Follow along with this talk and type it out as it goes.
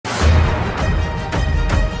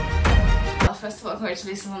first of all,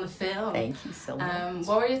 congratulations on the film. Thank you so much.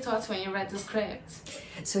 What were your thoughts when you read the script?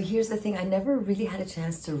 So here's the thing, I never really had a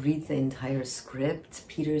chance to read the entire script.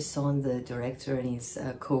 Peter Son, the director, and he's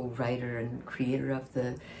a co-writer and creator of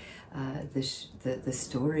the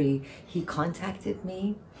story, he contacted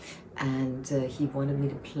me, and he wanted me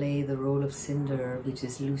to play the role of Cinder, which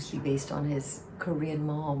is loosely based on his Korean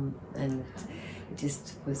mom, and it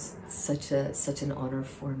just was such an honor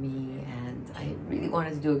for me, and I really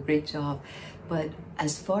wanted to do a great job. But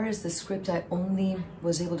as far as the script, I only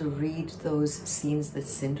was able to read those scenes that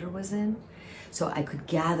Cinder was in, so I could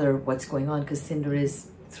gather what's going on, because Cinder is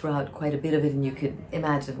throughout quite a bit of it, and you could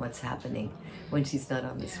imagine what's happening when she's not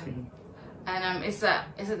on the screen. And is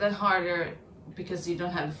it then harder because you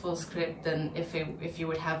don't have the full script than if you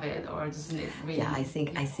would have it, or doesn't it really? Yeah, I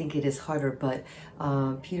think it is harder, but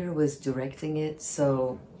Peter was directing it,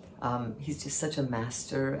 so he's just such a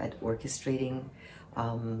master at orchestrating.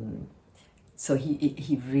 So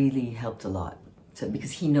he really helped a lot,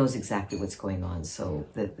 because he knows exactly what's going on. So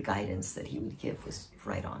the guidance that he would give was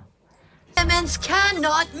right on. Elements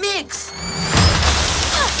cannot mix.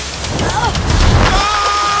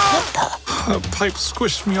 The pipe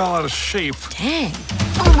squished me all out of shape. Dang.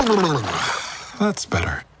 That's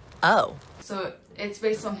better. Oh. So it's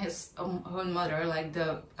based on his own mother, like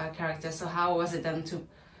the character. So how was it then to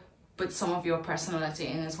put some of your personality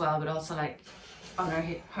in as well, but also like honor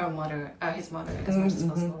her mother, his mother, as much as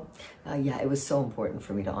possible? Yeah, it was so important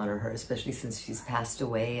for me to honor her, especially since she's passed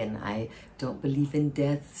away, and I don't believe in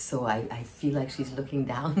death, so I feel like she's looking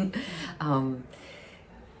down.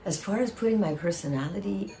 As far as putting my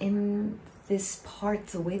personality in this part,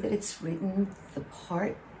 the way that it's written, the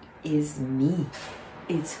part is me.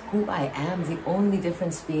 It's who I am. The only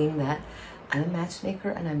difference being that I'm a matchmaker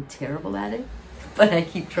and I'm terrible at it, but I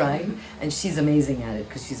keep trying, and she's amazing at it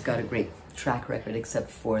because she's got a great track record, except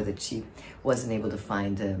for that she wasn't able to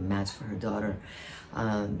find a match for her daughter.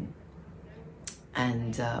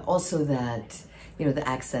 And also that, you know, the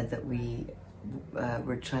accent that we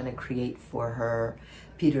were trying to create for her,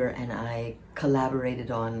 Peter and I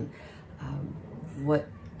collaborated on what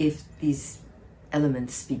if these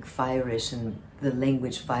elements speak Fire-ish, and the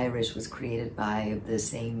language Fire-ish was created by the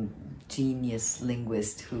same genius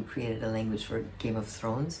linguist who created a language for Game of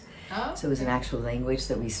Thrones. Oh, so it was an actual language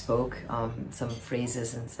that we spoke, some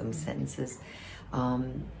phrases and some sentences.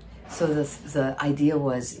 So the idea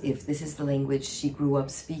was, if this is the language she grew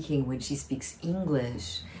up speaking when she speaks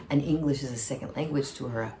English, and English is a second language to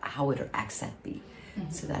her, how would her accent be?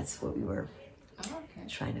 So that's what we were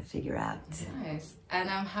trying to figure out. Nice. And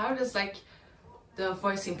how does like the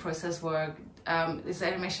voicing process work? Is the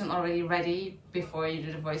animation already ready before you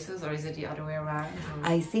do the voices, or is it the other way around?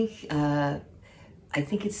 I think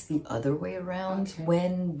it's the other way around. Okay.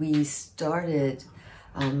 When we started,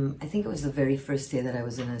 I think it was the very first day that I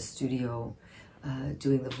was in a studio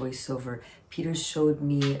doing the voiceover, Peter showed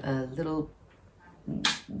me a little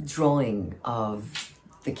drawing of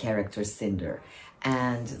the character Cinder,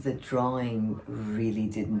 and the drawing really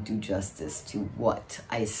didn't do justice to what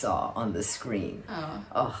I saw on the screen.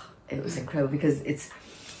 Oh, it was incredible, because it's,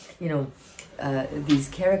 you know, these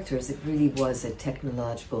characters, it really was a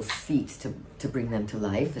technological feat to bring them to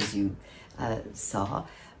life, as you saw,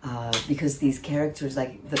 because these characters,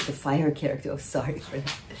 like the fire character, oh, sorry for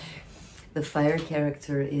that. The fire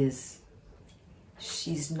character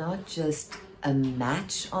she's not just a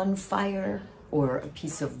match on fire or a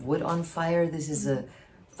piece of wood on fire. This is a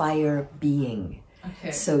fire being.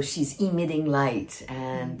 Okay. So she's emitting light,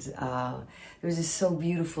 and it was just so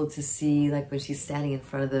beautiful to see, like when she's standing in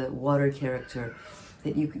front of the water character,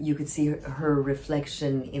 that you could see her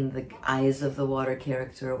reflection in the eyes of the water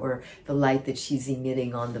character, or the light that she's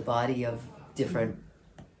emitting on the body of different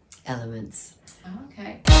elements.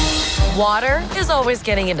 Okay. Water is always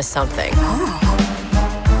getting into something.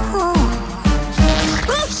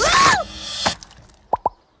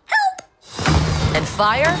 And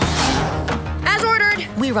fire, as ordered,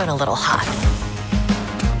 we run a little hot.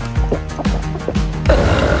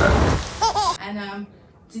 And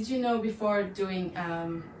did you know before doing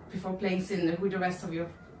before playing Cinder who the rest of your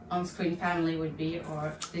on-screen family would be,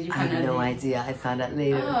 or did you find out? I had no idea. I found out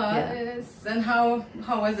later. Oh, yeah. Yes. And how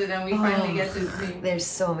was it? And we finally get to see. They're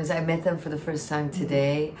so amazing. I met them for the first time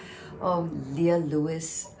today. Oh, Leah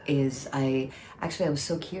Lewis is, I was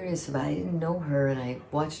so curious about, I didn't know her, and I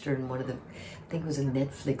watched her in one of the, I think it was a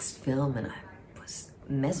Netflix film, and I was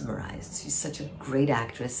mesmerized. She's such a great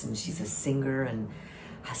actress, and she's a singer, and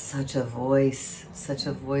has such a voice.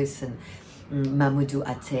 And Mamoudou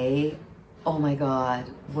Ate, oh my God,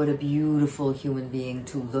 what a beautiful human being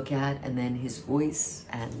to look at, and then his voice,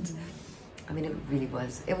 and I mean, it really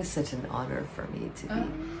was. It was such an honor for me to be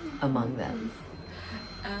among them.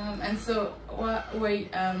 And so,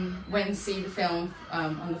 when you see the film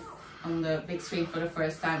on the big screen for the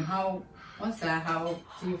first time, how was that? How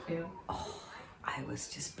do you feel? Oh, I was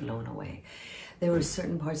just blown away. There were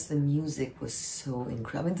certain parts. The music was so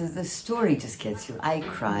incredible. I mean, the story just gets you. I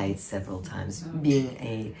cried several times.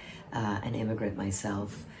 Being an immigrant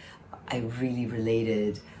myself, I really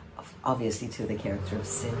related, obviously, to the character of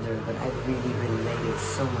Cinder, but I really related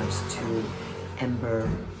so much to Ember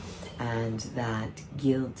and that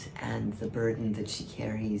guilt and the burden that she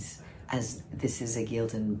carries, as this is a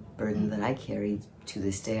guilt and burden that I carry to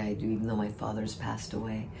this day. I do, even though my father's passed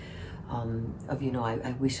away.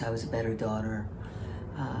 I wish I was a better daughter.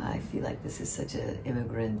 I feel like this is such an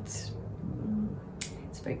immigrant,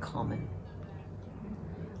 it's very common.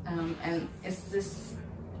 And is this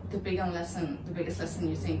the biggest lesson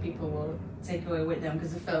you think people will take away with them?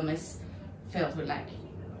 Because the film is filled with like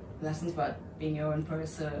lessons about being your own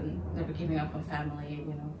person, never giving up on family,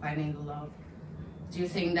 finding the love. Do you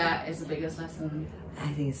think that is the biggest lesson? I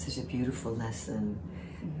think it's such a beautiful lesson.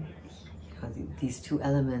 These two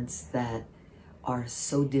elements that are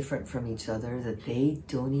so different from each other that they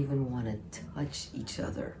don't even want to touch each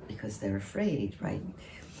other because they're afraid, right?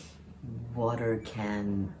 Water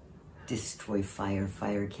can destroy fire,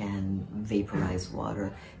 fire can vaporize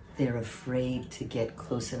water. They're afraid to get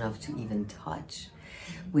close enough to even touch,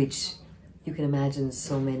 which you can imagine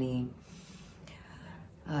so many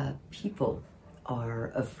people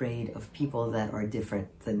are afraid of people that are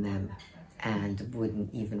different than them and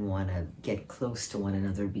wouldn't even want to get close to one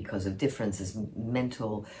another because of differences,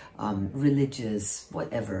 mental, religious,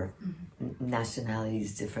 whatever,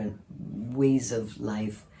 nationalities, different ways of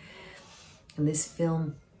life. And this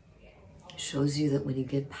film shows you that when you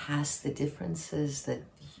get past the differences, that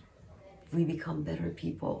we become better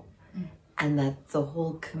people, and that the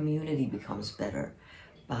whole community becomes better.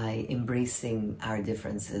 By embracing our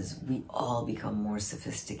differences, we all become more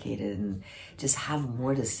sophisticated and just have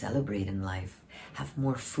more to celebrate in life, have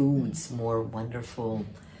more foods, more wonderful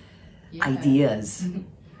ideas.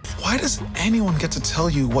 Why does anyone get to tell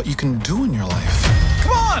you what you can do in your life?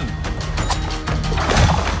 Come on!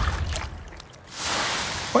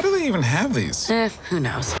 Why do they even have these? Who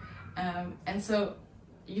knows? And so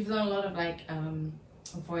you've done a lot of like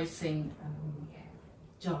voicing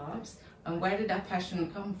jobs. And where did that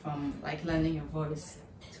passion come from, like lending your voice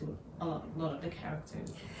to a lot of the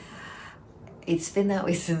characters? It's been that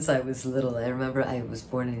way since I was little. I remember I was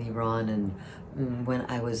born in Iran, and when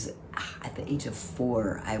I was at the age of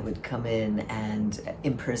 4, I would come in and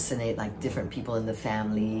impersonate like different people in the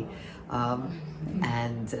family.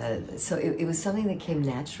 So it was something that came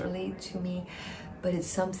naturally to me. But it's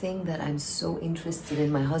something that I'm so interested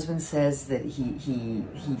in. My husband says that he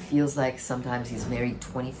feels like sometimes he's married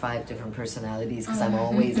 25 different personalities because I'm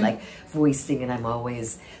always like voicing, and I'm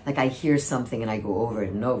always like, I hear something and I go over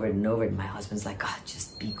it and over it and over it, and my husband's like, God,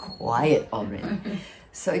 just be quiet already.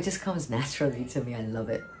 So it just comes naturally to me. I love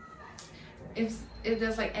it. If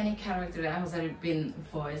there's like any character that has already been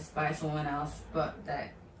voiced by someone else but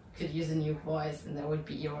that could use a new voice and that would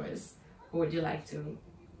be yours, who would you like to?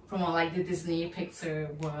 From all like the Disney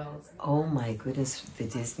Pixar world. Oh my goodness, the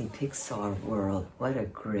Disney Pixar world. What a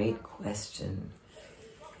great question.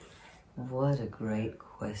 What a great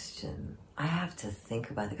question. I have to think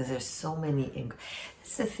about it because there's so many.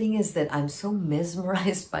 That's the thing, is that I'm so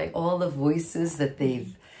mesmerized by all the voices that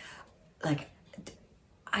they've, like,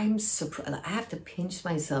 I'm surprised. I have to pinch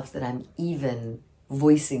myself that I'm even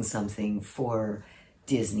voicing something for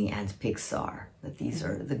Disney and Pixar, that these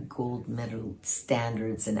are the gold medal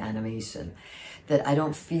standards in animation, that I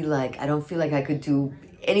don't feel like I could do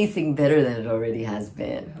anything better than it already has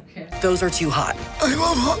been. Okay. Those are too hot. I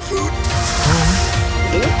love hot food.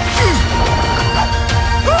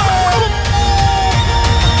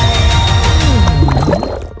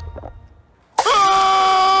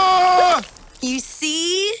 You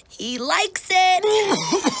see? He likes it.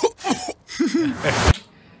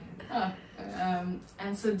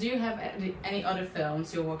 And so do you have any other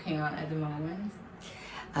films you're working on at the moment?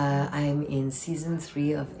 I'm in season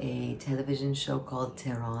 3 of a television show called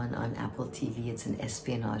Tehran on Apple TV. It's an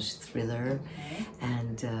espionage thriller,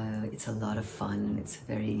 and it's a lot of fun. It's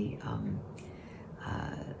very,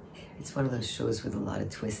 it's one of those shows with a lot of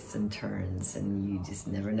twists and turns, and you just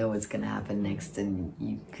never know what's going to happen next, and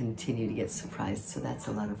you continue to get surprised. So that's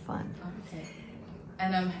a lot of fun. Okay.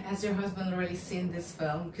 And has your husband already seen this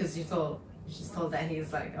film? Because you just told that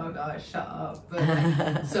he's like, oh gosh, shut up.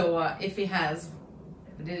 But, so if he has,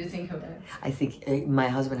 did you think of it? I think my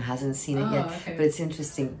husband hasn't seen it yet, okay. but it's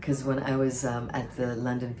interesting because when I was at the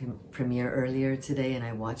London premiere earlier today and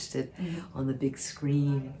I watched it on the big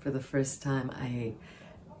screen for the first time,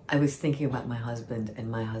 I was thinking about my husband,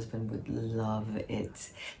 and my husband would love it.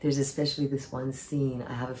 There's especially this one scene,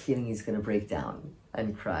 I have a feeling he's going to break down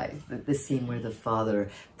and cry. The scene where the father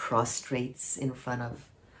prostrates in front of,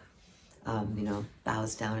 you know,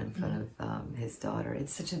 bows down in front of his daughter.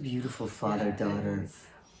 It's such a beautiful father-daughter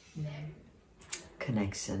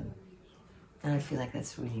connection. And I feel like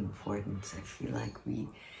that's really important. I feel like we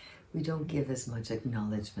don't give as much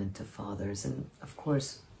acknowledgement to fathers. And of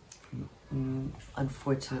course,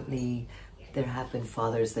 unfortunately, there have been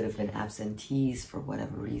fathers that have been absentees for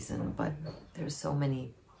whatever reason, but there's so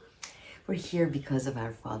many. We're here because of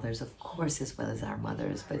our fathers, of course, as well as our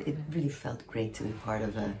mothers, but it really felt great to be part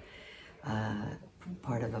of a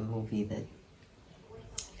movie that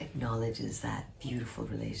acknowledges that beautiful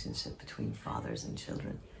relationship between fathers and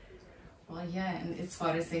children. Well, yeah, and it's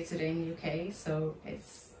Father's Day today in the UK, so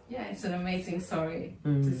it's an amazing story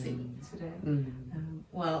to see today.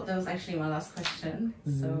 Well, that was actually my last question,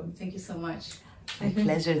 so thank you so much. My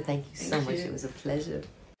pleasure, thank you so much. It was a pleasure.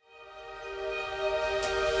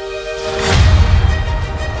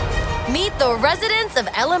 Meet the residents of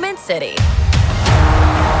Element City.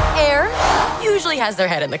 Air usually has their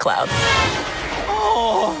head in the clouds.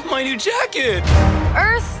 Oh, my new jacket!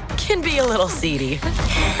 Earth can be a little seedy.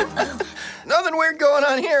 Nothing weird going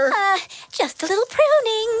on here. Just a little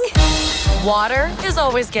pruning. Water is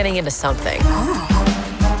always getting into something. Help!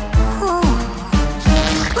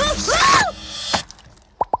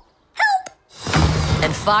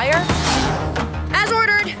 And fire? As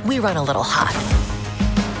ordered, we run a little hot.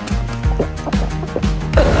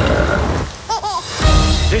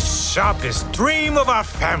 This shop is dream of our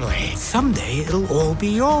family. Someday it'll all be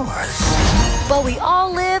yours. But we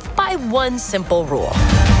all live by one simple rule.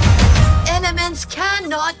 Elements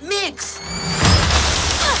cannot mix.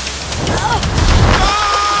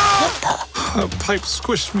 The pipe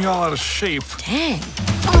squished me all out of shape. Dang.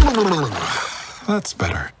 That's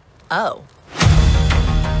better. Oh.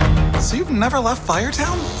 So you've never left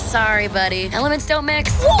Firetown? Sorry, buddy. Elements don't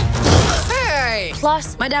mix. Hey!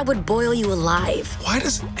 Plus, my dad would boil you alive. Why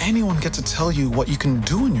does anyone get to tell you what you can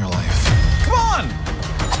do in your life? Come on!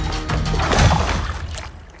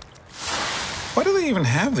 Why do they even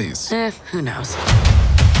have these? Who knows?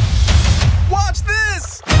 Watch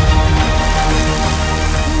this!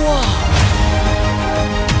 Whoa.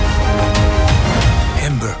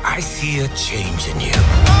 Ember, I see a change in you.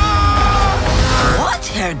 What,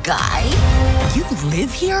 hair guy? You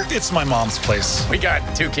live here? It's my mom's place. We got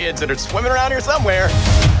 2 kids that are swimming around here somewhere.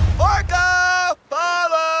 Orca!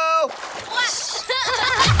 Follow!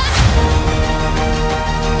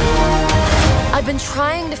 I've been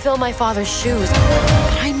trying to fill my father's shoes,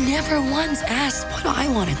 but I never once asked what I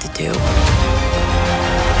wanted to do.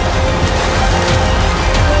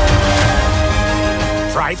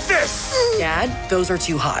 Try this! Dad, those are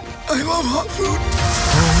too hot. I love hot food.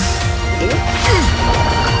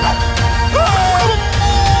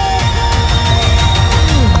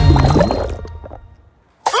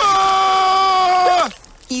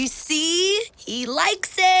 You see? He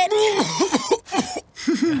likes it.